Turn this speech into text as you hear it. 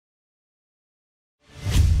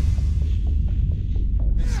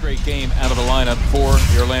Great game out of the lineup for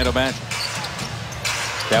the Orlando Magic.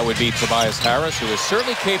 That would be Tobias Harris, who is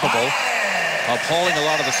certainly capable of hauling a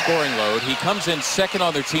lot of the scoring load. He comes in second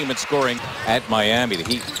on their team in scoring at Miami. The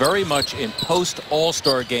Heat very much in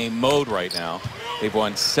post-All-Star game mode right now. They've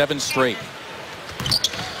won 7 straight.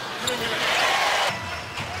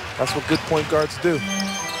 That's what good point guards do.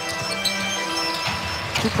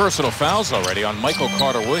 2 personal fouls already on Michael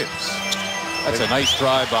Carter-Williams. That's a nice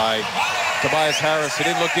drive by Tobias Harris. He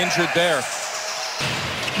didn't look injured there.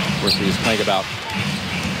 Of course, he was playing about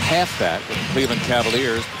half that with the Cleveland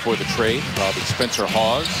Cavaliers before the trade. Probably Spencer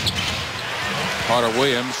Hawes.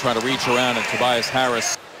 Carter-Williams trying to reach around, and Tobias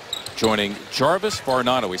Harris joining Jarvis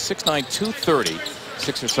Varnado. He's 6'9", 230.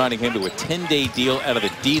 Sixers signing him to a 10-day deal out of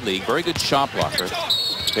the D-League. Very good shot blocker.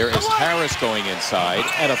 There is Harris going inside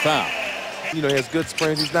and a foul. You know, he has good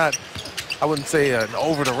springs. He's not, I wouldn't say an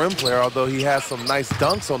over-the-rim player, although he has some nice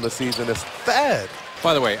dunks on the season. It's Thad.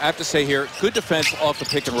 By the way, I have to say here, good defense off the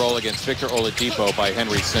pick and roll against Victor Oladipo by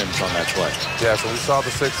Henry Sims on that play. Yeah, so we saw the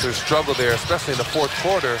Sixers struggle there, especially in the fourth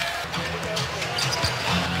quarter.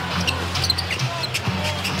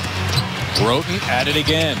 Roten at it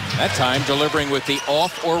again. That time delivering with the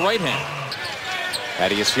off or right hand.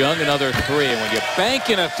 Thaddeus Young, another 3. And when you bank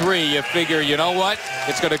in a 3, you figure, you know what?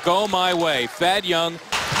 It's going to go my way. Thad Young.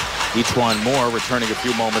 Ejuan Moore returning a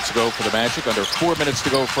few moments ago for the Magic. Under 4 minutes to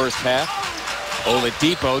go first half.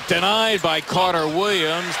 Oladipo denied by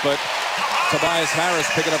Carter-Williams, but Tobias Harris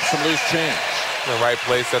picking up some loose change. The right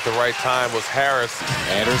place at the right time was Harris.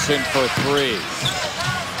 Anderson for 3.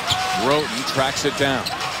 Roten tracks it down.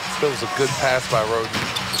 That was a good pass by Roten.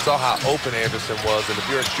 You saw how open Anderson was, and if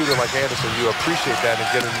you're a shooter like Anderson, you appreciate that and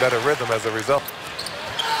get in better rhythm as a result.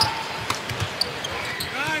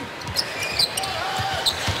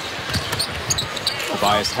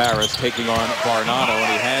 Tobias Harris taking on Varnado,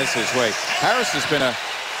 and he has his way. Harris has been a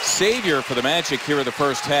savior for the Magic here in the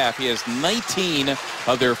first half. He has 19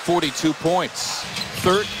 of their 42 points.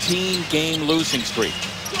 13-game losing streak.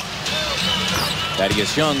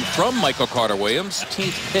 Thaddeus Young from Michael Carter-Williams,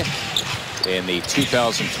 10th pick in the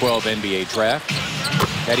 2012 NBA draft.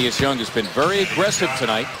 Thaddeus Young has been very aggressive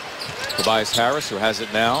tonight. Tobias Harris, who has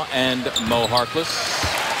it now, and Mo Harkless,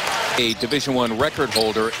 a Division I record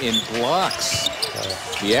holder in blocks.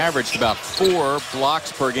 He averaged about 4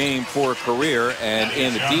 blocks per game for a career, and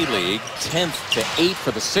in the D-League, 10th to 8th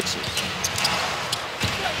for the Sixers.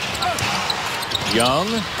 Young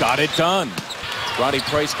got it done. Roddy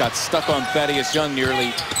Price got stuck on Thaddeus Young,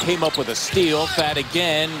 nearly came up with a steal. Thad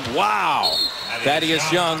again. Wow.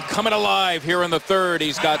 Thaddeus Young coming alive here in the third.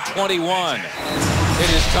 He's got 21. It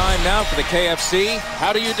is time now for the KFC.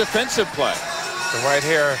 How do you defensive play? And right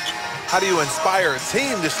here, how do you inspire a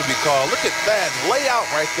team, this to be called? Look at Thad, lay out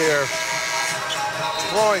right there.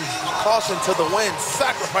 Throwing caution to the wind,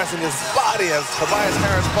 sacrificing his body as Tobias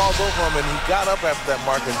Harris falls over him, and he got up after that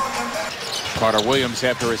marking. Carter-Williams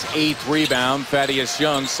after his 8th rebound. Thaddeus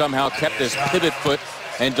Young somehow kept his pivot foot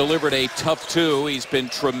and delivered a tough 2. He's been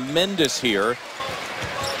tremendous here.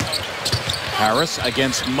 Harris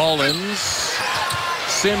against Mullins.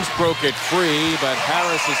 Sims broke it free, but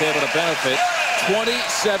Harris is able to benefit.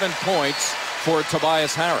 27 points for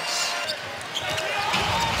Tobias Harris.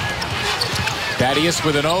 Thaddeus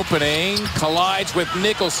with an opening, collides with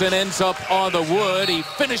Nicholson, ends up on the wood. He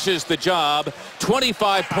finishes the job.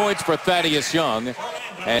 25 points for Thaddeus Young.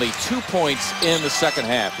 And only 2 points in the second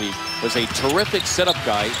half. He was a terrific setup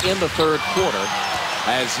guy in the third quarter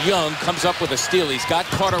as Young comes up with a steal. He's got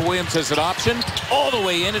Carter-Williams as an option all the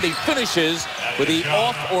way in, and he finishes with the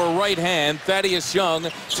off or right hand. Thaddeus Young,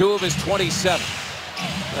 2 of his 27.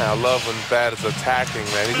 I love when Thad is attacking,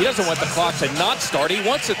 man. He doesn't want the clock to not start. He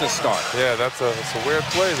wants it to start. Yeah, that's a weird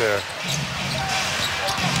play there.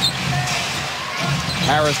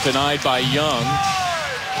 Harris denied by Young.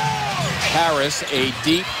 Harris, a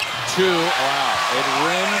deep 2. Wow. It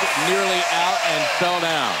rimmed nearly out and fell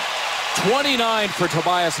down. 29 for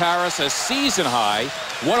Tobias Harris, a season high.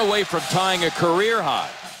 1 away from tying a career high.